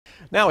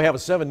Now we have a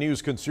 7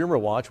 News Consumer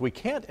Watch. We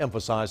can't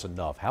emphasize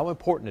enough how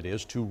important it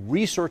is to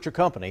research a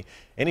company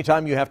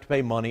anytime you have to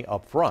pay money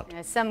up front.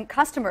 Some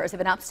customers of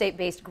an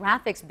upstate-based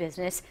graphics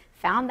business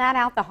found that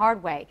out the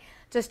hard way.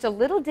 Just a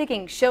little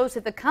digging shows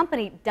that the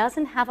company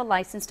doesn't have a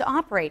license to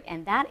operate,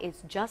 and that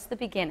is just the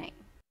beginning.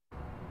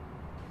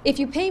 If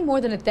you pay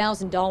more than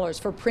 $1,000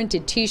 for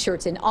printed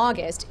T-shirts in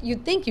August,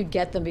 you'd think you'd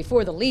get them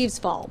before the leaves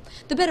fall.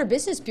 The Better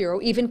Business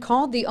Bureau even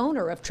called the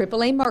owner of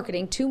AAA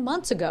Marketing 2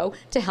 months ago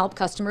to help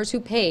customers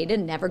who paid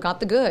and never got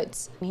the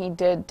goods. He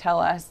did tell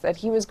us that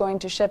he was going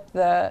to ship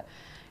the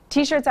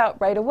T-shirts out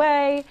right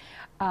away.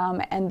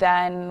 And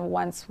then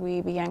once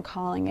we began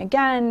calling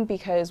again,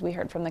 because we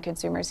heard from the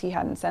consumers he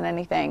hadn't sent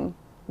anything,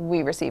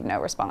 we received no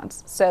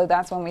response. So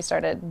that's when we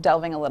started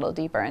delving a little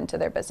deeper into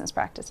their business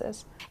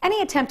practices.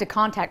 Any attempt to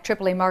contact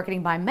AAA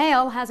Marketing by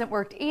mail hasn't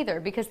worked either,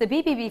 because the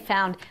BBB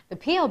found the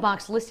P.O.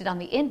 box listed on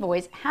the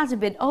invoice hasn't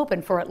been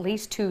open for at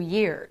least 2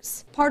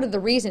 years. Part of the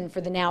reason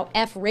for the now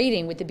F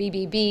rating with the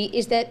BBB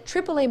is that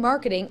AAA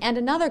Marketing and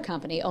another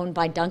company owned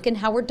by Duncan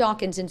Howard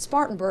Dawkins in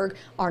Spartanburg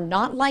are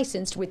not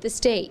licensed with the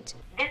state.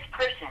 This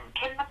person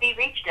cannot be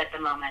reached at the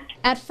moment.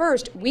 At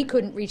first, we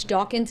couldn't reach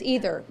Dawkins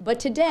either, but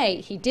today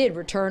he did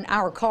return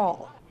our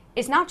call.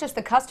 It's not just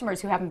the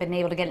customers who haven't been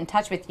able to get in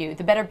touch with you.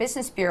 The Better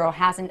Business Bureau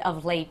hasn't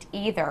of late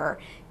either.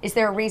 Is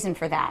there a reason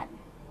for that?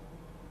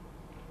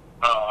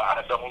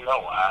 I don't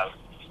know. I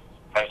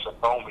had some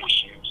phone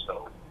issues,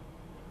 so.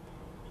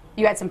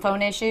 You had some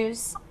phone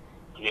issues?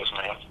 Yes,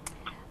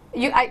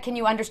 ma'am. Can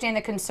you understand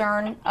the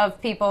concern of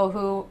people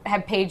who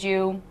have paid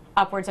you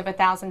upwards of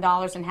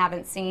 $1,000 and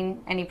haven't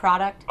seen any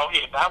product? Oh,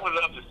 yes, I would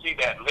love to see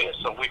that list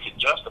so we could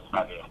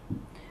justify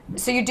them.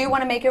 So you do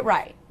want to make it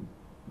right?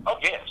 Oh,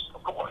 yes,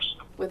 of course.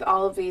 With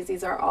all of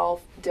these are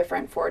all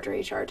different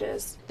forgery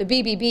charges. The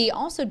BBB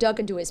also dug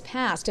into his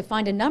past to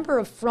find a number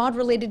of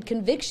fraud-related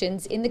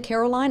convictions in the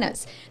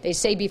Carolinas. They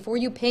say before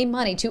you pay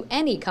money to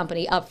any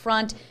company up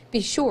front,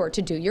 be sure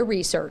to do your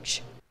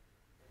research.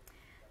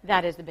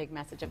 That is the big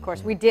message, of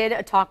course. We did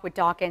a talk with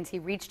Dawkins. He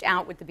reached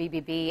out with the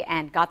BBB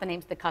and got the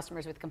names of the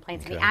customers with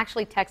complaints. Okay. And he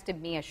actually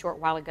texted me a short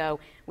while ago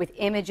with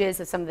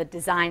images of some of the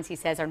designs he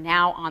says are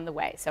now on the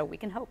way. So we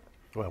can hope.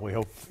 Well, we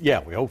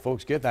hope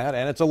folks get that.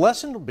 And it's a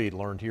lesson to be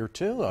learned here,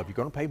 too. If you're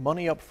going to pay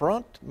money up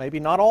front, maybe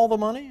not all the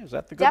money. Is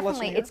that the good lesson here?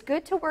 Definitely. It's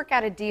good to work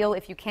out a deal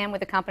if you can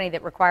with a company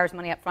that requires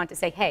money up front to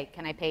say, hey,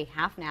 can I pay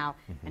half now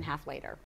and half later?